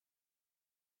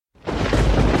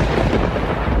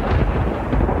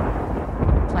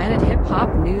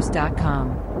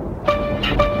planethip-hopnews.com.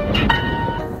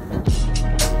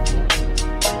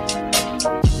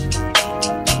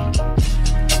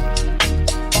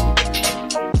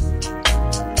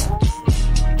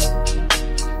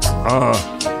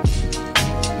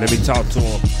 Let me talk to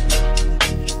him.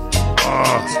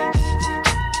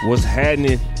 What's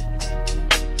happening?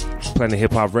 Planet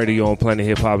Hip Hop Radio on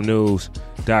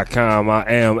planethip-hopnews.com.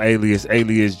 I am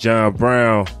alias John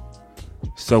Brown.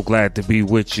 So glad to be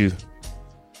with you.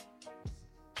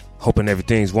 Hoping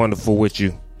everything's wonderful with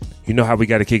you. You know how we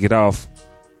got to kick it off.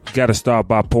 We got to start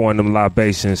by pouring them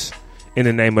libations in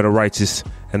the name of the righteous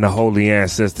and the holy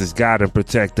ancestors. Guide and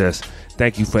protect us.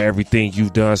 Thank you for everything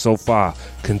you've done so far.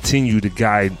 Continue to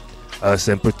guide us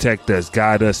and protect us.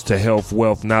 Guide us to health,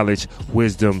 wealth, knowledge,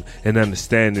 wisdom, and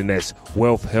understanding. That's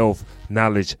wealth, health,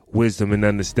 knowledge, wisdom, and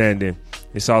understanding.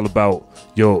 It's all about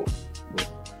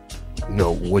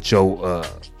what your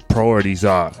priorities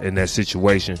are in that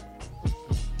situation.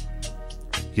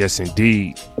 Yes,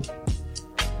 indeed.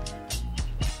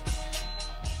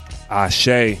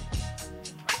 Ashe.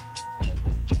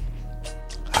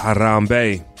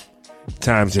 Harambe.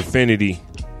 Times infinity.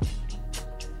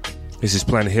 This is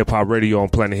Planet Hip Hop Radio on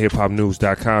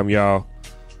planethip-hopnews.com, y'all.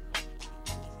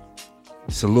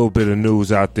 It's a little bit of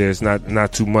news out there. It's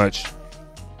not too much.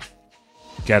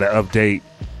 Got an update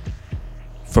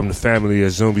from the family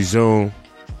of Zoombie Zoom.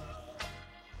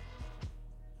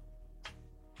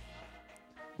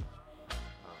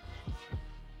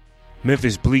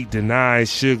 Memphis Bleak denies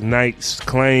Suge Knight's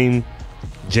claim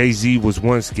Jay-Z was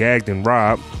once gagged and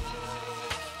robbed.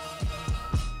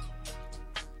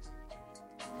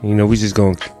 You know, we just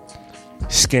gonna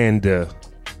scan the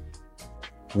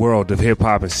world of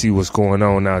hip-hop and see what's going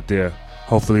on out there.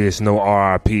 Hopefully it's no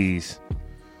RIPs.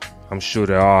 I'm sure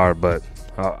there are, but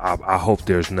I hope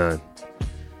there's none.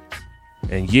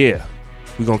 And yeah,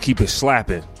 we're gonna keep it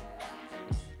slapping.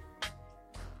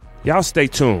 Y'all stay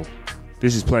tuned.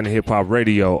 This is Planet Hip Hop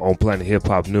Radio on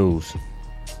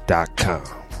planethip-hopnews.com.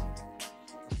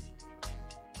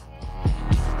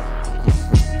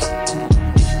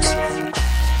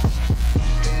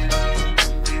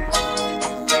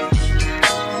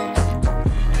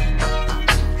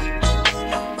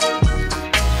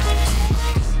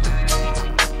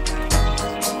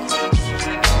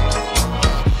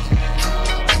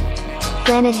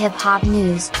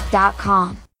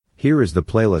 planethip-hopnews.com. Here is the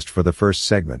playlist for the first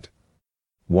segment.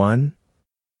 1.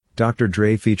 Dr.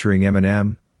 Dre featuring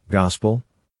Eminem, Gospel.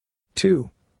 2.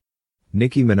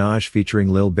 Nicki Minaj featuring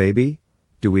Lil Baby,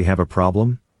 Do We Have a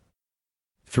Problem?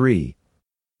 3.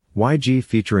 YG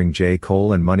featuring J.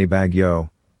 Cole and Moneybagg Yo,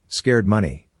 Scared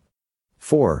Money.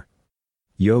 4.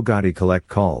 Yo Gotti Collect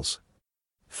Calls.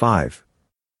 5.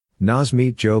 Nas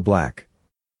Meet Joe Black.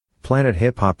 Planet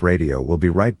Hip Hop Radio will be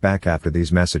right back after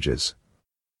these messages.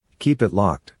 Keep it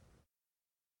locked.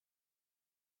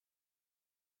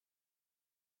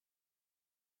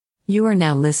 You are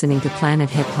now listening to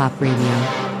Planet Hip Hop Radio.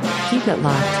 Keep it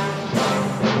locked.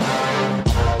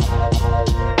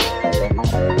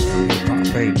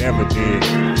 Hip-hop ain't never did.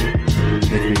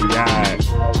 If it died,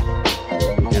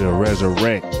 it'll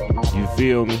resurrect. You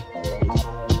feel me?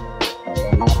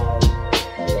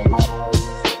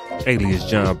 Alias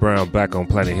John Brown back on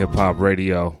Planet Hip Hop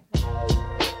Radio.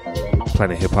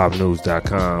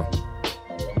 planethip-hopnews.com.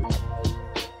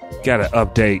 Got an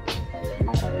update.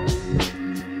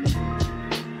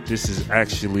 This is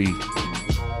actually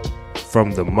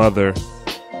from the mother of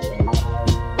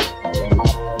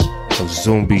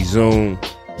Zoombie Zoom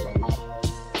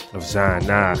of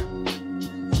Zana.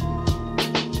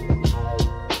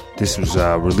 This was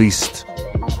released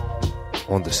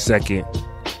on the 2nd,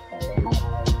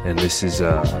 and this is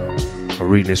a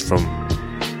reading this from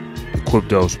the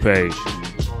Quibdo's page.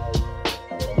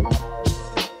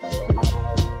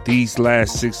 These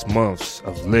last 6 months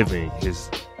of living his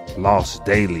lost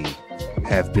daily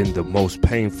have been the most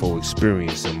painful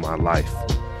experience in my life.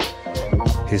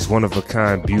 His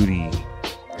one-of-a-kind beauty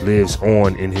lives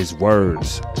on in his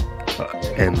words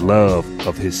and love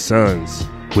of his sons,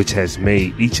 which has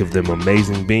made each of them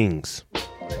amazing beings.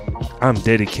 I'm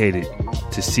dedicated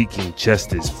to seeking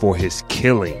justice for his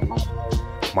killing.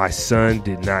 My son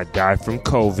did not die from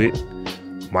COVID.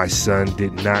 My son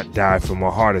did not die from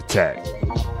a heart attack.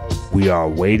 We are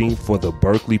waiting for the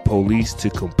Berkeley police to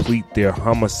complete their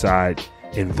homicide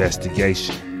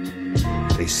investigation.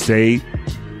 They say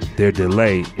their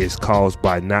delay is caused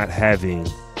by not having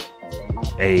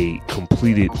a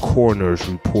completed coroner's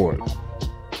report.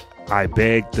 I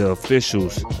beg the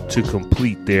officials to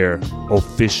complete their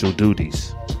official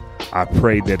duties. I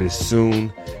pray that as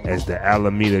soon as the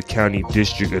Alameda County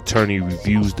District Attorney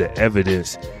reviews the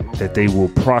evidence, that they will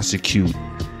prosecute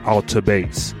Alta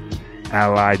Bates,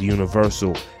 Allied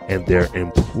Universal, and their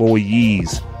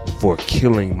employees for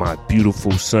killing my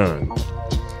beautiful son.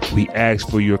 We ask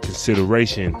for your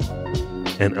consideration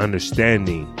and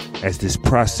understanding as this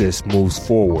process moves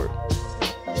forward.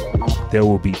 There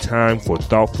will be time for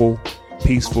thoughtful,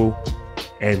 peaceful,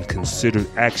 and considered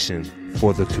action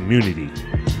for the community.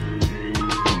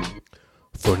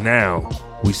 For now,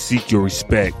 we seek your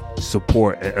respect,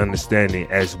 support, and understanding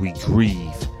as we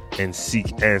grieve and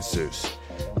seek answers.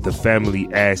 The family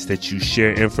asks that you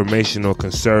share information or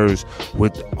concerns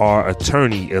with our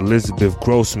attorney, Elizabeth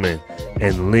Grossman,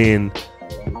 and Lynn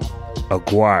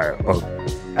Aguirre,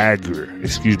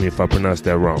 excuse me if I pronounced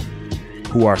that wrong,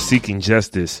 who are seeking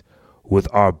justice with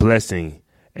our blessing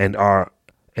and on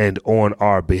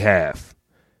our behalf.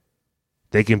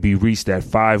 They can be reached at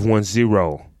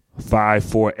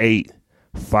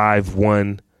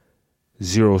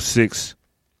 510-548-5106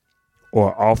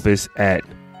 or office at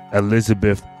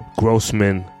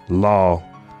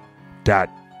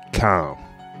elizabethgrossmanlaw.com.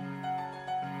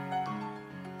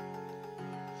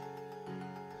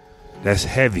 That's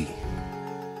heavy.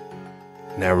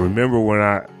 Now remember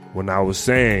when I was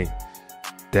saying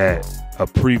that a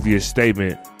previous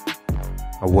statement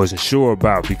I wasn't sure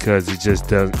about because it just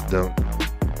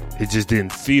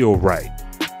didn't feel right.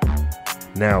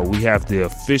 Now we have the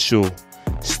official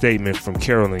statement from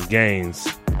Carolyn Gaines,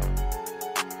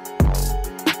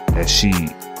 as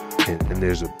and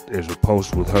there's a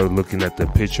post with her looking at the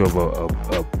picture of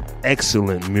a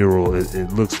excellent mural.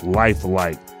 It looks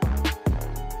lifelike.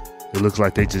 It looks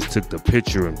like they just took the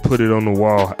picture and put it on the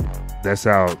wall. That's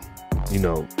how,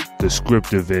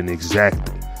 descriptive and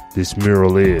exact this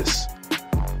mural is.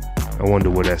 I wonder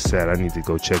where that's at. I need to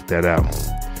go check that out.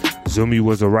 Zumi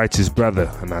was a righteous brother,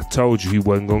 and I told you he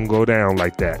wasn't going to go down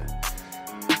like that.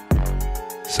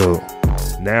 So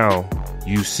now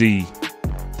you see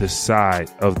the side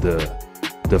of the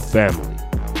family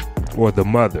or the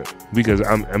mother, because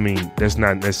that's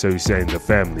not necessarily saying the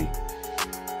family,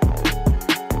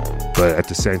 but at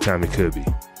the same time it could be.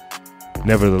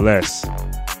 Nevertheless,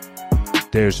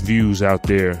 there's views out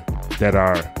there that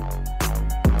are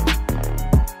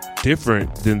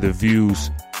different than the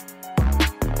views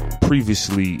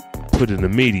previously put in the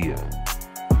media.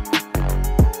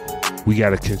 We got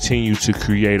to continue to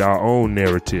create our own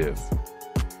narrative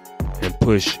and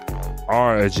push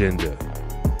our agenda,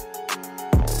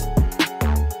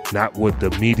 not what the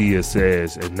media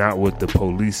says and not what the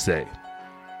police say,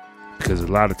 because a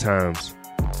lot of times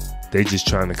they just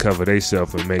trying to cover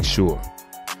themselves and make sure.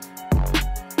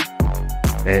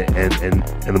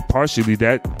 And partially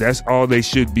that's all they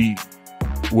should be.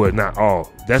 Well, not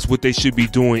all. That's what they should be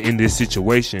doing in this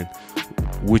situation,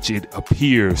 which it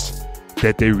appears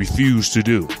that they refuse to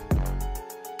do.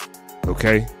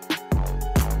 Okay?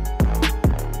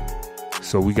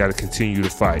 So we got to continue to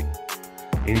fight.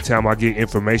 Anytime I get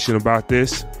information about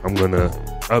this, I'm going to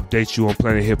update you on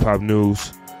Planet Hip Hop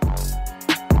News.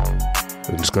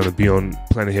 It's going to be on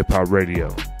Planet Hip Hop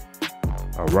Radio.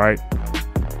 All right?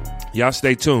 Y'all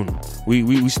stay tuned.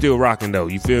 We still rocking though.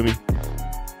 You feel me?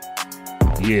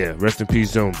 Yeah. Rest in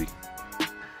peace, Zombie.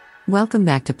 Welcome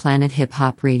back to Planet Hip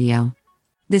Hop Radio.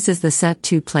 This is the Set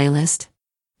 2 playlist.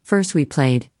 First we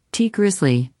played T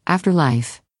Grizzly,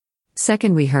 Afterlife.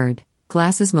 Second we heard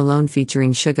Glasses Malone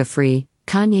featuring Suga Free,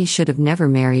 Kanye Should Have Never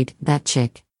Married That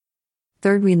Chick.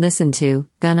 Third we listened to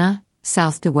Gunna,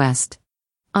 South to West.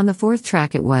 On the fourth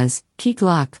track it was Key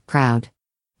Glock, Proud.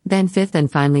 Then fifth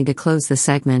and finally to close the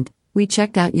segment, we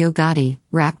checked out Yo Gotti,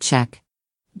 Rap Check.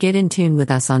 Get in tune with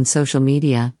us on social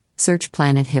media, search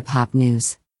Planet Hip Hop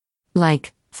News.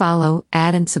 Like, follow,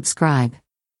 add and subscribe.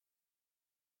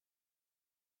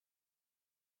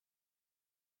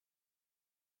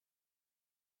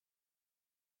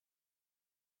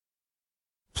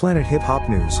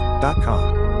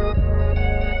 PlanetHipHopNews.com.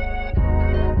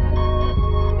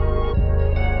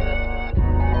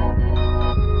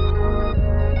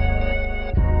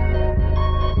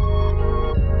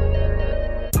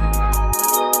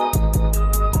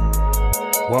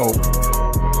 Whoa.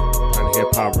 Planet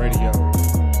Hip Hop Radio.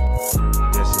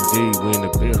 Yes, indeed, we in the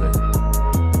building.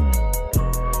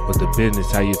 But the business,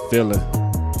 how you feeling?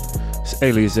 It's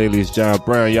alias John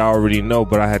Brown. Y'all already know,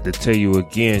 but I had to tell you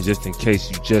again just in case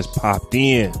you just popped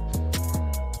in.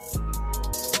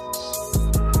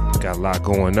 Got a lot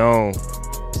going on.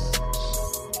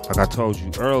 Like I told you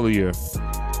earlier,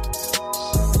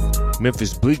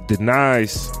 Memphis Bleek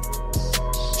denies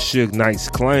Suge Knight's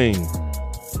claim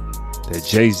that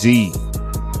Jay-Z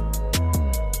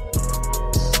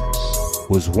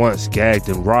was once gagged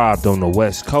and robbed on the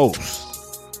West Coast.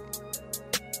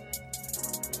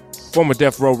 Former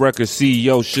Death Row Records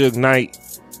CEO Suge Knight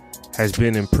has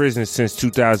been in prison since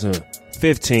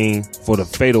 2015 for the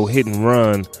fatal hit and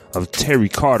run of Terry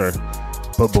Carter.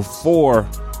 But before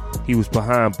he was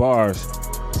behind bars,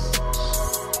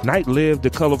 Knight lived a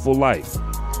colorful life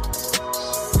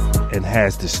and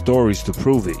has the stories to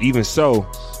prove it. Even so,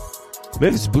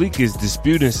 Memphis Bleek is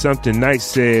disputing something Knight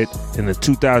said in a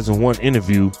 2001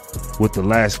 interview with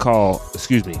Last Call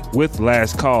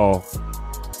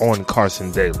on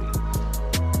Carson Daly.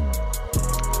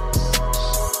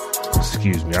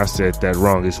 Excuse me, I said that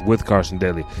wrong. It's with Carson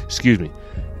Daly. Excuse me.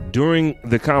 During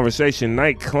the conversation,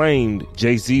 Knight claimed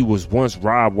Jay-Z was once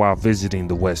robbed while visiting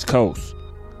the West Coast.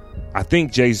 I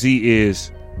think Jay-Z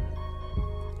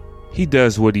he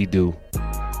does what he do,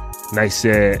 Knight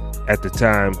said at the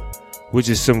time, which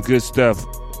is some good stuff.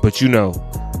 But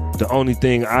the only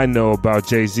thing I know about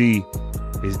Jay-Z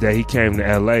is that he came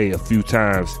to LA a few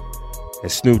times,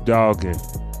 and Snoop Dogg and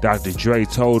Dr. Dre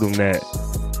told him that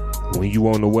when you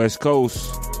on the West Coast,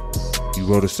 you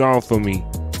wrote a song for me,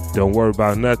 don't worry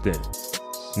about nothing.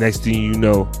 Next thing you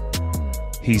know,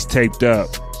 he's taped up,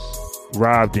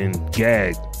 robbed and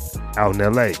gagged out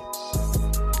in LA.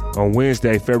 On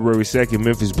Wednesday, February 2nd,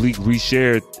 Memphis Bleek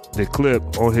reshared the clip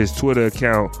on his Twitter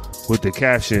account with the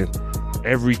caption,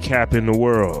 "Every cap in the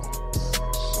world,"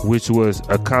 which was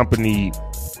accompanied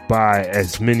by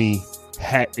as many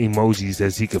hat emojis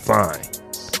as he could find.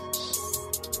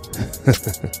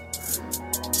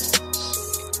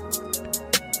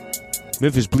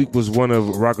 Memphis Bleek was one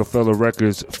of Rockefeller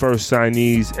Records' first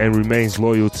signees and remains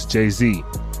loyal to Jay-Z.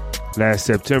 Last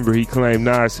September, he claimed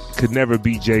Nas could never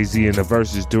beat Jay-Z in the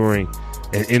verses during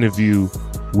an interview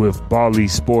with Bally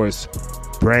Sports'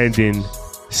 Brandon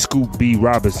Scoop B.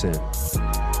 Robinson.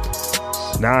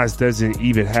 Nas doesn't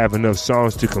even have enough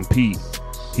songs to compete,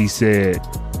 he said,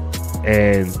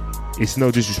 and it's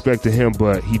no disrespect to him,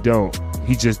 but he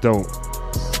just don't.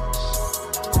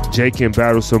 Jay can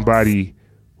battle somebody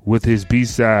with his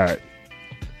B-side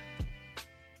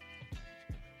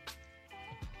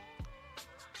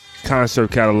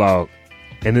concert catalog,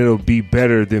 and it'll be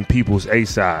better than people's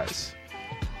A-sides.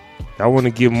 I want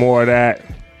to get more of that.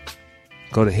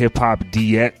 Go to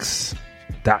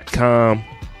hiphopdx.com,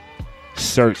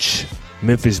 search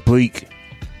Memphis Bleek.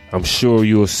 I'm sure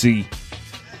you'll see.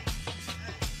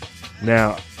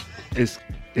 Now,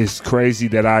 it's crazy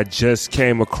that I just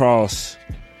came across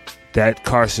that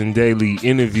Carson Daly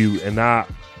interview, and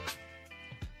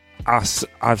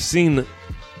I've seen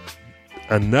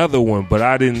another one, but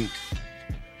I don't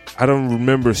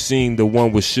remember seeing the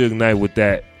one with Suge Knight with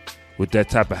that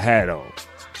type of hat on.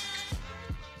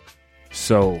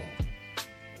 So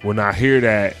when I hear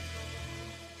that,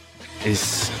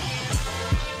 it's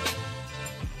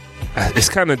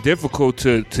kind of difficult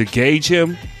to gauge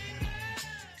him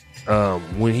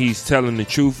when he's telling the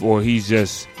truth or he's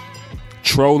just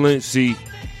trolling. See,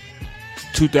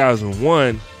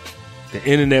 2001, the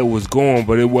internet was going,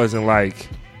 but it wasn't like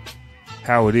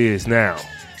how it is now.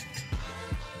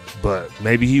 But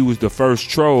maybe he was the first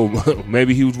troll.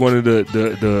 Maybe he was one of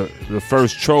the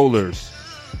first trollers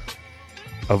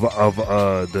of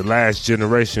the last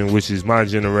generation, which is my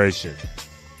generation,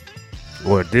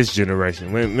 or this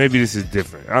generation. Maybe this is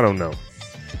different. I don't know.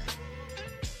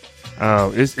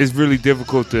 It's really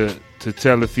difficult to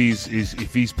tell if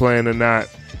he's playing or not.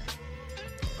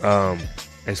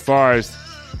 As far as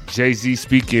Memphis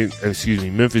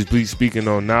Bleek speaking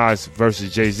on Nas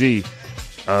versus Jay-Z,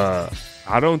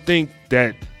 I don't think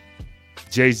that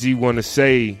Jay-Z want to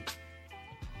say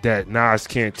that Nas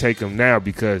can't take him now,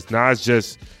 because Nas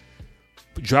just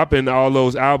dropping all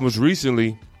those albums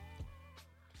recently.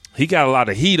 He got a lot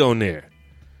of heat on there.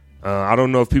 I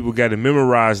don't know if people got it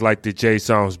memorized like the Jay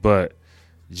songs, but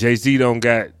Jay-Z don't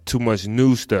got too much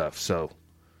new stuff, so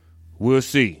we'll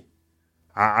see.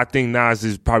 I think Nas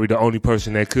is probably the only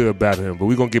person that could battle him, but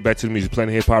we're going to get back to the music.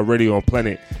 Planet Hip Hop Radio on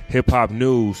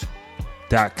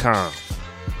PlanetHipHopNews.com.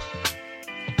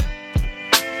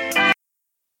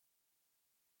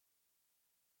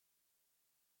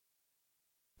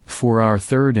 For our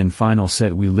third and final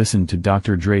set, we listened to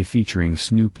Dr. Dre featuring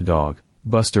Snoop Dogg,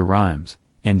 Busta Rhymes,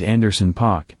 and Anderson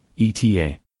 .Paak,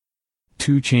 ETA.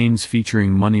 2 Chainz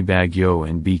featuring Moneybagg Yo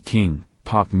and B. King,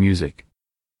 Pop Music.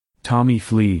 Tommy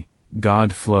Flea,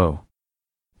 God Flow.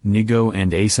 Nigo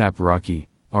and A$AP Rocky,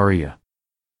 Aria.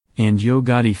 And Yo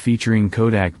Gotti featuring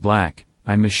Kodak Black,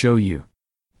 I'ma Show You.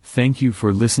 Thank you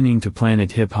for listening to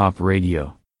Planet Hip Hop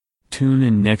Radio. Tune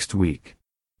in next week.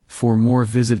 For more,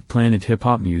 visit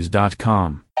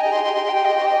PlanetHipHopNews.com.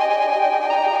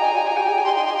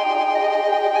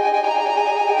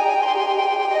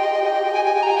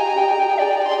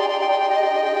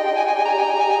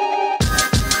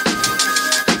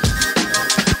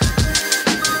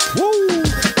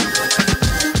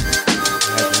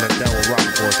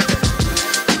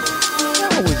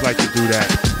 like to do that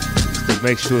to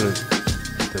make sure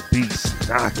the beat's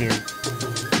knocking.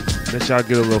 Let y'all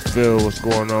get a little feel of what's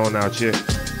going on out here.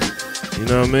 You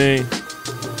know what I mean?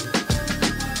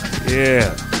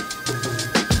 Yeah.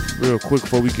 Real quick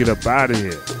before we get up out of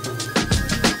here.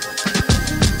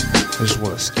 I just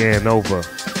want to scan over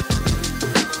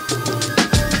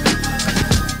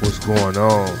what's going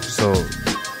on so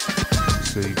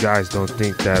you guys don't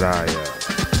think that I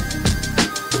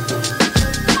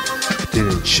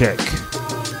didn't check.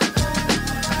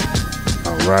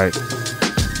 Alright.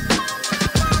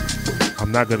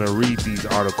 I'm not going to read these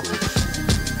articles.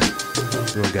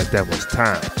 We don't got that much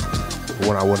time. But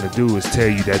what I want to do is tell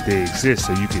you that they exist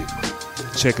so you can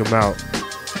check them out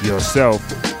yourself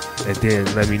and then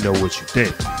let me know what you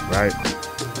think, right?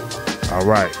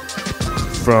 Alright.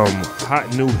 From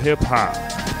Hot New Hip Hop,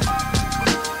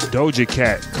 Doja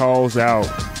Cat calls out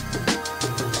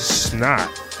Not,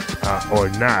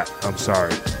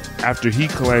 after he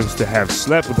claims to have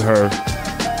slept with her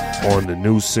on the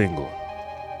new single.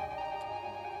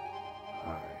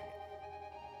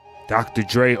 Dr.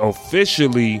 Dre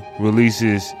officially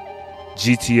releases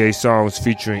GTA songs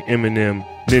featuring Eminem,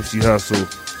 Nipsey Hussle,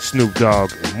 Snoop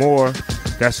Dogg, and more.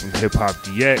 That's from Hip Hop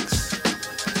DX.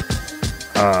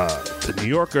 The New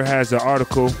Yorker has an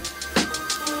article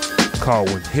called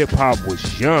When Hip Hop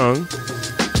Was Young.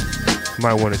 You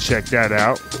might want to check that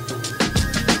out.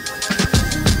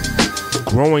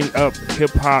 Growing Up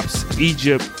Hip Hop's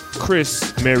Egypt,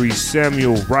 Chris marries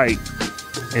Samuel Wright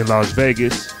in Las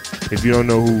Vegas. If you don't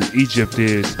know who Egypt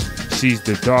is, she's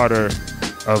the daughter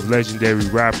of legendary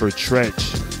rapper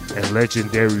Tretch and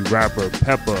legendary rapper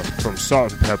Pepper from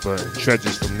Salt and Pepper, and Tretch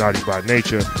is from Naughty by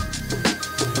Nature.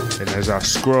 And as I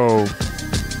scroll,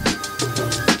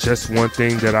 just one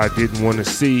thing that I didn't want to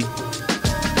see,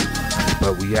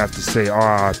 but we have to say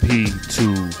RIP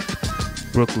to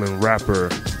Brooklyn rapper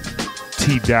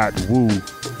T. Wu,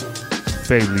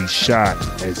 fatally shot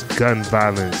as gun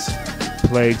violence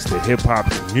plagues the hip-hop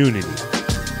community.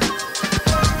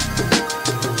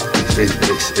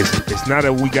 It's not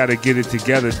a we gotta get it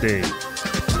together thing,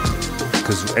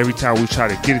 because every time we try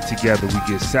to get it together we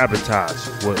get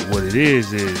sabotaged. What it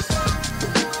is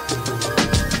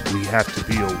we have to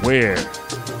be aware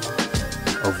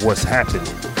of what's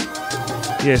happening.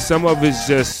 Yeah, some of it's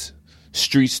just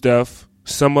street stuff,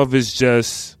 some of it's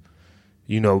just,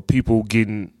 people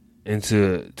getting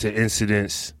into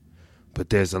incidents. But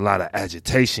there's a lot of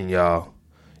agitation, y'all.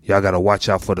 Y'all got to watch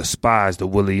out for the spies, the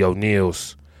Willie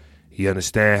O'Neills. You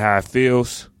understand how it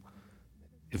feels?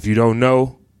 If you don't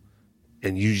know,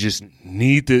 and you just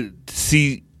need to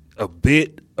see a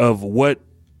bit of what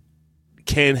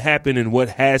can happen and what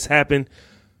has happened,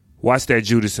 watch that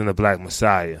Judas and the Black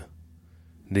Messiah.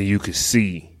 Then you can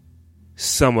see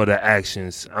some of the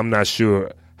actions. I'm not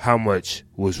sure how much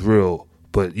was real,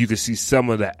 but you can see some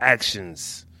of the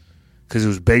actions because it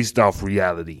was based off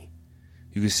reality.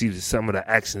 You can see some of the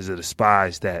actions of the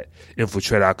spies that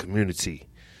infiltrate our community.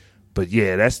 But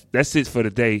yeah, that's it for the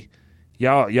day.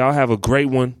 Y'all have a great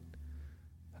one.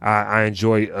 I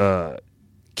enjoy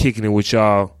kicking it with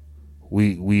y'all.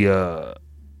 We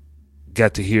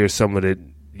got to hear some of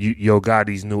Yo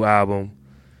Gotti's new album,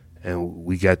 and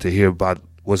we got to hear about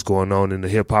what's going on in the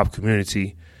hip hop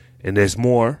community. And there's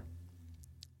more.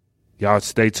 Y'all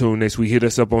stay tuned next week. Hit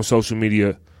us up on social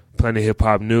media. Planet Hip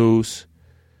Hop News.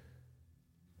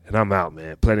 And I'm out,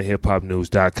 man.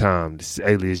 PlanetHipHopNews.com. This is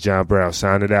Alias John Brown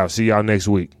signing out. See y'all next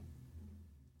week.